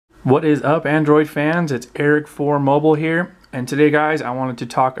What is up, Android fans? It's Eric for Mobile here, and today guys I wanted to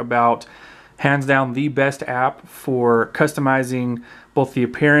talk about hands down the best app for customizing both the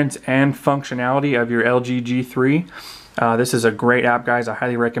appearance and functionality of your LG G3. This is a great app, guys. I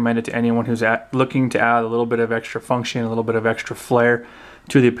highly recommend it to anyone who's looking to add a little bit of extra function, a little bit of extra flair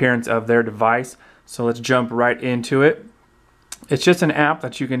to the appearance of their device. So let's jump right into it. It's just an app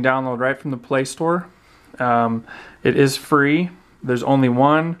that you can download right from the Play Store. It is free. There's only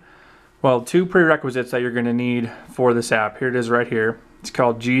two prerequisites that you're going to need for this app. Here it is right here. It's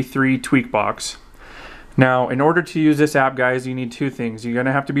called G3 TweaksBox. Now, in order to use this app, guys, you need two things. You're going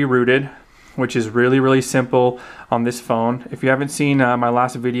to have to be rooted, which is really simple on this phone. If you haven't seen my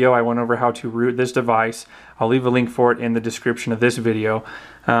last video, I went over how to root this device. I'll leave a link for it in the description of this video.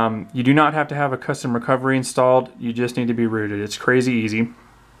 You do not have to have a custom recovery installed. You just need to be rooted. It's crazy easy.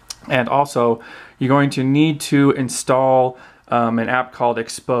 And also, you're going to need to install an app called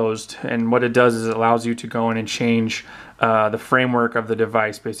Exposed, and what it does is it allows you to go in and change the framework of the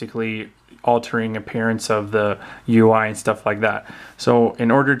device, basically altering appearance of the UI and stuff like that. So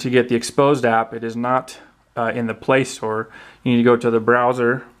in order to get the Exposed app, it is not in the Play Store. You need to go to the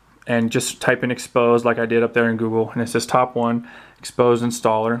browser and just type in Exposed like I did up there in Google, and it says top one, Exposed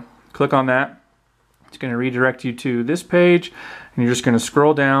installer. Click on that. It's going to redirect you to this page, and you're just going to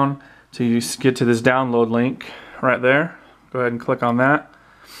scroll down till you get to this download link right there. Go ahead and click on that,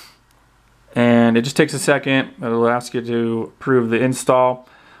 and it just takes a second. It'll ask you to approve the install.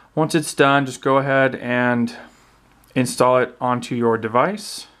 Once it's done, just go ahead and install it onto your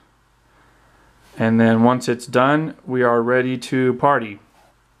device, and then once it's done, we are ready to party.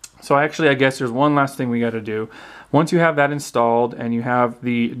 So actually, I guess there's one last thing we got to do. Once you have that installed and you have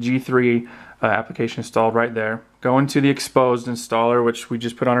the G3 application installed right there, go into the Exposed installer, which we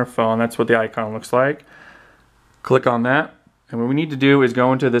just put on our phone. That's what the icon looks like. Click on that. And what we need to do is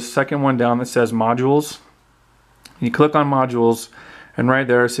go into this second one down that says Modules. You click on Modules, and right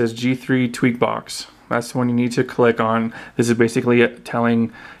there it says G3 TweaksBox. That's the one you need to click on. This is basically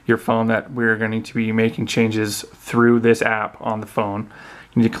telling your phone that we're going to be making changes through this app on the phone.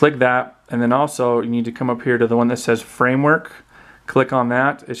 You need to click that, and then also you need to come up here to the one that says Framework. Click on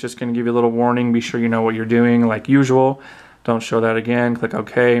that. It's just going to give you a little warning. Be sure you know what you're doing like usual. Don't show that again. Click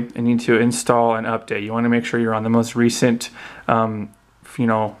OK. And you need to install and update. You want to make sure you're on the most recent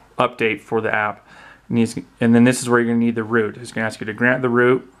update for the app. And then this is where you're going to need the root. It's going to ask you to grant the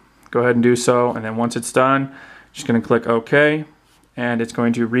root. Go ahead and do so. And then once it's done, just going to click OK. And it's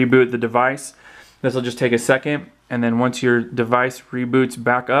going to reboot the device. This will just take a second. And then once your device reboots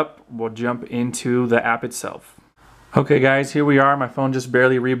back up, we'll jump into the app itself. Okay guys, here we are. My phone just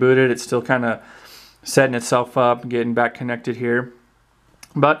barely rebooted. It's still kind of setting itself up, getting back connected here.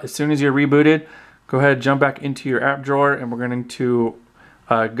 But as soon as you're rebooted, go ahead, jump back into your app drawer, and we're going to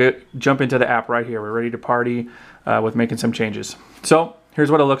jump into the app right here. We're ready to party with making some changes. So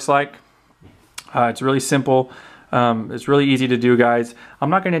here's what it looks like. It's really simple. It's really easy to do, guys. I'm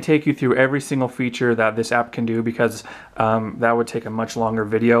not going to take you through every single feature that this app can do because that would take a much longer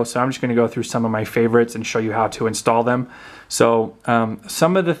video. So I'm just going to go through some of my favorites and show you how to install them. So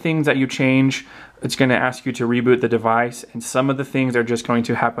some of the things that you change, it's going to ask you to reboot the device, and some of the things are just going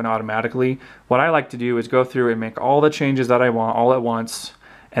to happen automatically. What I like to do is go through and make all the changes that I want all at once,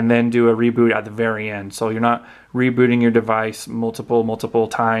 and then do a reboot at the very end. So you're not rebooting your device multiple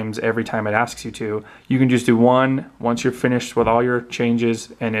times every time it asks you to. You can just do one once you're finished with all your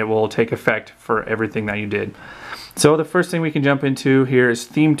changes, and it will take effect for everything that you did. So the first thing we can jump into here is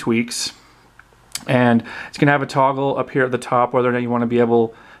theme tweaks. And it's going to have a toggle up here at the top whether or not you want to be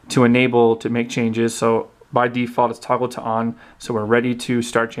able to enable to make changes. So by default it's toggled to on, so we're ready to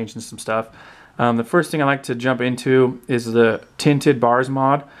start changing some stuff. The first thing I like to jump into is the tinted bars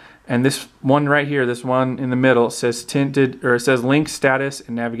mod, and this one right here, this one in the middle, says tinted, or it says link status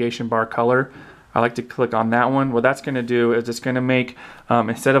and navigation bar color. I like to click on that one. What that's going to do is it's going to make,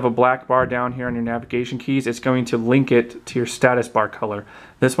 instead of a black bar down here on your navigation keys, it's going to link it to your status bar color.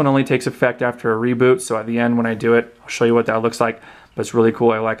 This one only takes effect after a reboot, so at the end when I do it, I'll show you what that looks like, but it's really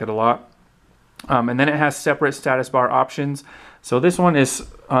cool. I like it a lot. And then it has separate status bar options. So this one is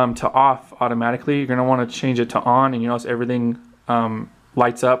to off automatically. You're going to want to change it to on, and you notice everything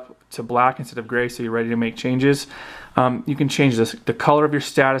lights up to black instead of gray, so you're ready to make changes. You can change the color of your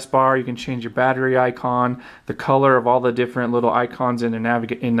status bar. You can change your battery icon, the color of all the different little icons in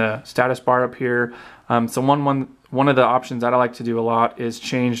the status bar up here. So one of the options that I like to do a lot is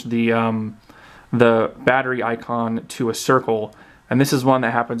change the battery icon to a circle, and this is one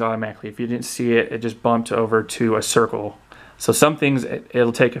that happens automatically. If you didn't see it, it just bumped over to a circle. So some things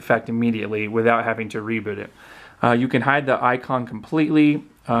it'll take effect immediately without having to reboot it. You can hide the icon completely,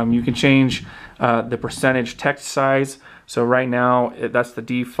 You can change the percentage text size. So right now that's the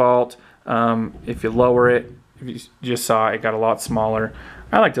default. If you lower it, if you just saw it got a lot smaller.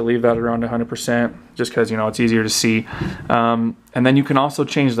 I like to leave that around 100% just because, you know, it's easier to see. And then you can also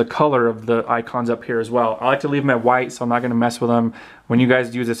change the color of the icons up here as well. I like to leave them at white, so I'm not going to mess with them. When you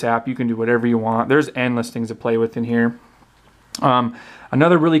guys use this app, you can do whatever you want. There's endless things to play with in here.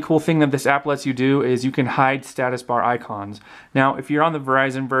 Another really cool thing that this app lets you do is you can hide status bar icons. Now, if you're on the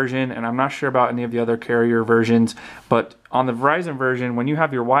Verizon version, and I'm not sure about any of the other carrier versions, but on the Verizon version, when you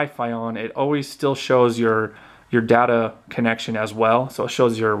have your Wi-Fi on, it always still shows your data connection as well. So it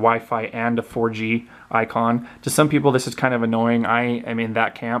shows your Wi-Fi and a 4G icon. To some people, this is kind of annoying. I am in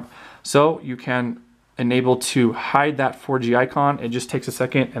that camp. So you can enable to hide that 4G icon. It just takes a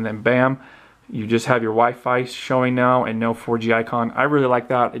second, and then bam, you just have your Wi-Fi showing now and no 4G icon. I really like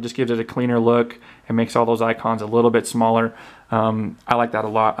that. It just gives it a cleaner look and makes all those icons a little bit smaller. I like that a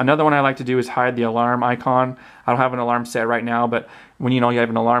lot. Another one I like to do is hide the alarm icon. I don't have an alarm set right now, but when you know you have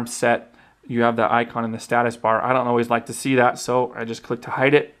an alarm set, you have the icon in the status bar. I don't always like to see that, so I just click to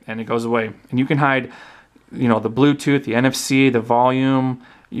hide it and it goes away. And you can hide, you know, the Bluetooth, the NFC, the volume.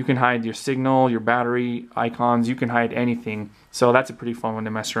 You can hide your signal, your battery icons. You can hide anything. So that's a pretty fun one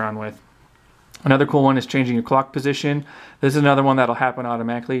to mess around with. Another cool one is changing your clock position. This is another one that'll happen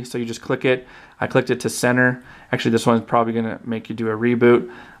automatically. So you just click it. I clicked it to center. Actually, this one's probably gonna make you do a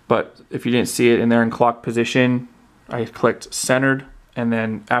reboot, but if you didn't see it in there in clock position, I clicked centered, and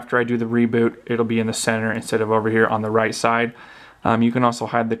then after I do the reboot, it'll be in the center instead of over here on the right side. You can also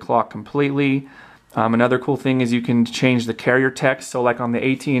hide the clock completely. Another cool thing is you can change the carrier text. So like on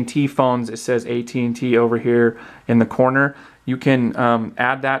the AT&T phones, it says AT&T over here in the corner. You can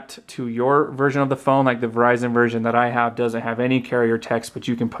add that to your version of the phone. Like the Verizon version that I have doesn't have any carrier text, but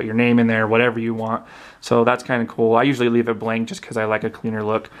you can put your name in there, whatever you want. So that's kind of cool. I usually leave it blank just because I like a cleaner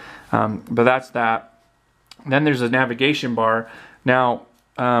look. But that's that. Then there's a navigation bar. Now,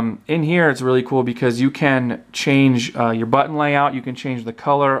 in here it's really cool because you can change your button layout. You can change the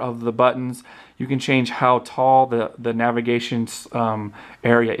color of the buttons. You can change how tall the navigation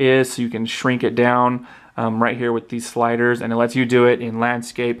area is, so you can shrink it down right here with these sliders, and it lets you do it in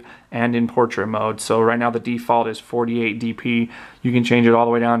landscape and in portrait mode. So right now the default is 48 dp. You can change it all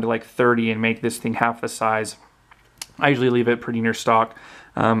the way down to like 30 and make this thing half the size. I usually leave it pretty near stock,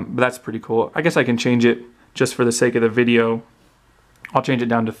 but that's pretty cool. I guess I can change it just for the sake of the video. I'll change it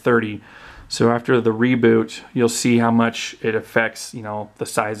down to 30. So after the reboot, you'll see how much it affects, you know, the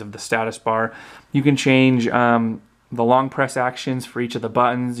size of the status bar. You can change the long press actions for each of the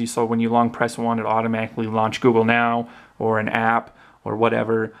buttons. You saw when you long press one, it automatically launch Google Now or an app or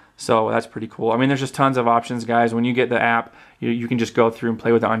whatever. So that's pretty cool. I mean, there's just tons of options, guys. When you get the app, you can just go through and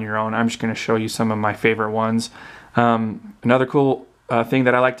play with it on your own. I'm just going to show you some of my favorite ones. Another cool thing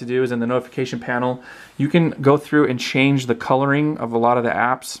that I like to do is in the notification panel, you can go through and change the coloring of a lot of the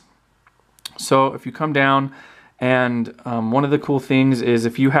apps. So if you come down, and one of the cool things is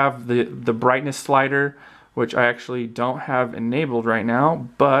if you have the brightness slider, which I actually don't have enabled right now,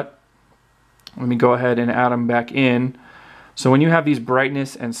 but let me go ahead and add them back in. So when you have these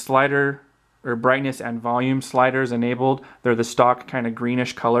brightness and slider, or brightness and volume sliders enabled, they're the stock kind of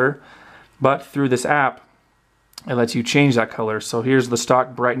greenish color, but through this app, it lets you change that color. So here's the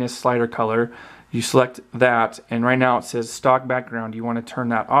stock brightness slider color. You select that, and right now it says stock background. You want to turn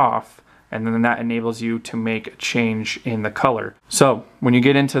that off, and then that enables you to make a change in the color. So when you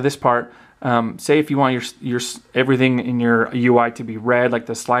get into this part, say if you want your everything in your UI to be red, like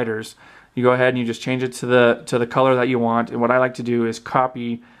the sliders, you go ahead and you just change it to the color that you want. And what I like to do is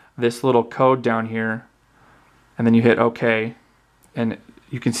copy this little code down here, and then you hit OK, and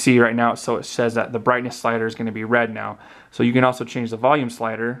you can see right now, so it says that the brightness slider is going to be red now. So you can also change the volume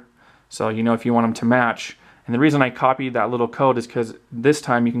slider, so you know if you want them to match. And the reason I copied that little code is because this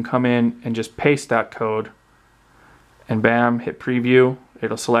time you can come in and just paste that code, and bam, hit preview,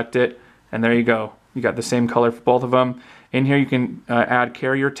 it'll select it, and there you go. You got the same color for both of them. In here you can add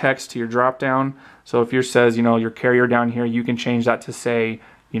carrier text to your drop down. So if yours says, you know, your carrier down here, you can change that to say,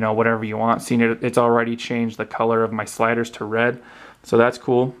 you know, whatever you want. Seeing it's already changed the color of my sliders to red. So that's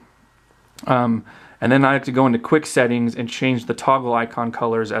cool. And then I like to go into quick settings and change the toggle icon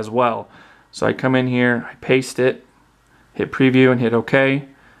colors as well. So I come in here, I paste it, hit preview and hit OK.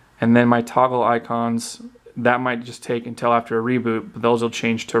 And then my toggle icons, that might just take until after a reboot, but those will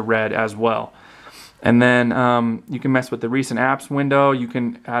change to red as well. And then you can mess with the recent apps window. You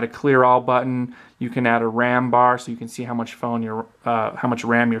can add a clear all button. You can add a RAM bar so you can see how much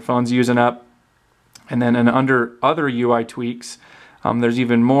RAM your phone's using up. And then under other UI tweaks, there's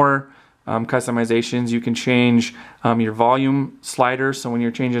even more customizations. You can change your volume slider. So when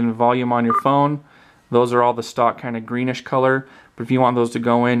you're changing the volume on your phone, those are all the stock kind of greenish color. But if you want those to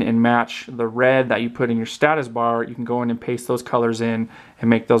go in and match the red that you put in your status bar, you can go in and paste those colors in and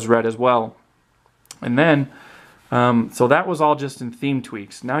make those red as well. And then, so that was all just in theme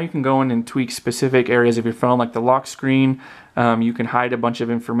tweaks. Now you can go in and tweak specific areas of your phone, like the lock screen. You can hide a bunch of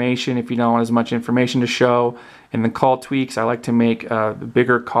information if you don't want as much information to show. In the call tweaks, I like to make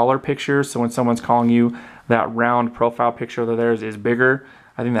bigger caller pictures. So when someone's calling you, that round profile picture of theirs is bigger.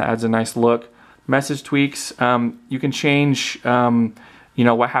 I think that adds a nice look. Message tweaks, you can change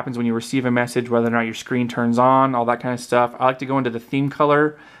what happens when you receive a message, whether or not your screen turns on, all that kind of stuff. I like to go into the theme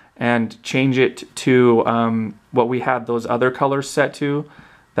color and change it to what we had those other colors set to,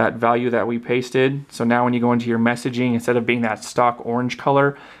 that value that we pasted. So now when you go into your messaging, instead of being that stock orange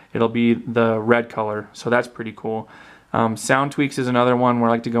color, it'll be the red color. So that's pretty cool. Sound tweaks is another one where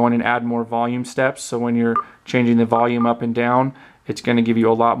I like to go in and add more volume steps. So when you're changing the volume up and down, it's going to give you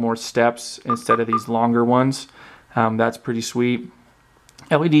a lot more steps instead of these longer ones. That's pretty sweet.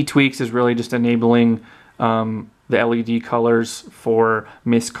 LED tweaks is really just enabling the LED colors for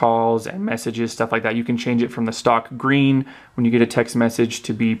missed calls and messages, stuff like that. You can change it from the stock green when you get a text message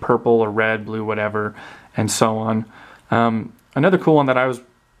to be purple or red, blue, whatever, and so on. Another cool one that I was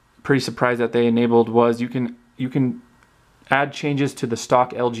pretty surprised that they enabled was you can add changes to the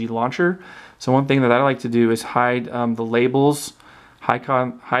stock LG launcher. So one thing that I like to do is hide the labels,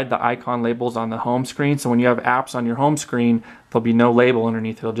 hide the icon labels on the home screen. So when you have apps on your home screen, there'll be no label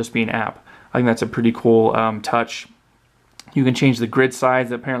underneath, it'll just be an app. I think that's a pretty cool touch. You can change the grid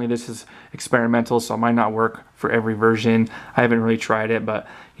size. Apparently this is experimental, so it might not work for every version. I haven't really tried it, but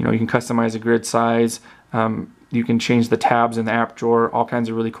you can customize the grid size. You can change the tabs in the app drawer, all kinds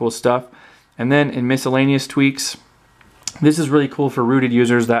of really cool stuff. And then in miscellaneous tweaks, this is really cool for rooted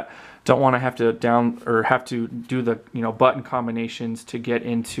users that don't want to have to do the button combinations to get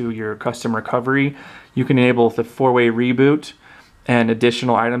into your custom recovery. You can enable the 4-way reboot and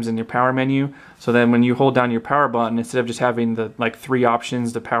additional items in your power menu. So then when you hold down your power button, instead of just having the 3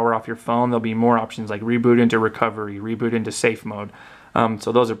 options to power off your phone, there'll be more options like reboot into recovery, reboot into safe mode.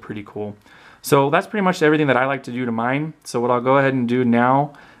 So those are pretty cool. So that's pretty much everything that I like to do to mine. So what I'll go ahead and do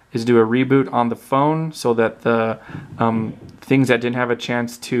now is do a reboot on the phone so that the things that didn't have a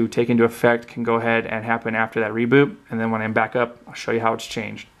chance to take into effect can go ahead and happen after that reboot. And then when I'm back up, I'll show you how it's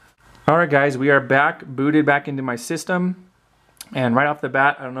changed. Alright guys, we are back, booted back into my system. And right off the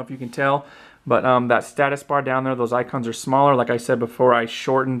bat, I don't know if you can tell, but that status bar down there, those icons are smaller. Like I said before, I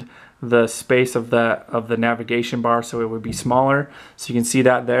shortened the space of the navigation bar so it would be smaller. So you can see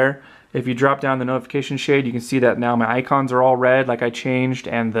that there. If you drop down the notification shade, you can see that now my icons are all red like I changed,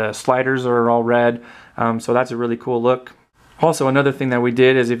 and the sliders are all red. So that's a really cool look. Also, another thing that we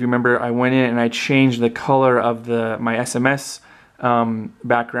did is, if you remember, I went in and I changed the color of my SMS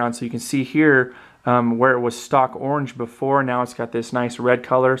background. So you can see here where it was stock orange before, now it's got this nice red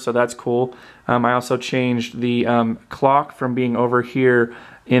color, so that's cool. I also changed the clock from being over here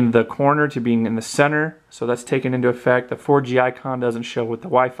in the corner to being in the center, so that's taken into effect. The 4G icon doesn't show with the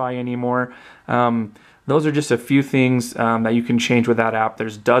Wi-Fi anymore. Those are just a few things that you can change with that app.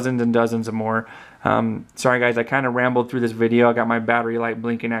 There's dozens and dozens of more. Sorry guys, I kind of rambled through this video. I got my battery light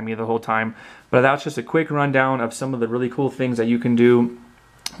blinking at me the whole time, but that's just a quick rundown of some of the really cool things that you can do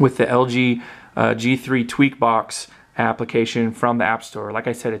with the LG G3 TweaksBox application from the App Store. Like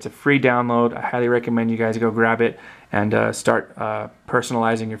I said, it's a free download. I highly recommend you guys go grab it and start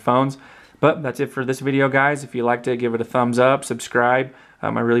personalizing your phones. But that's it for this video, guys. If you liked it, give it a thumbs up, subscribe. I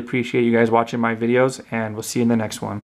really appreciate you guys watching my videos, and we'll see you in the next one.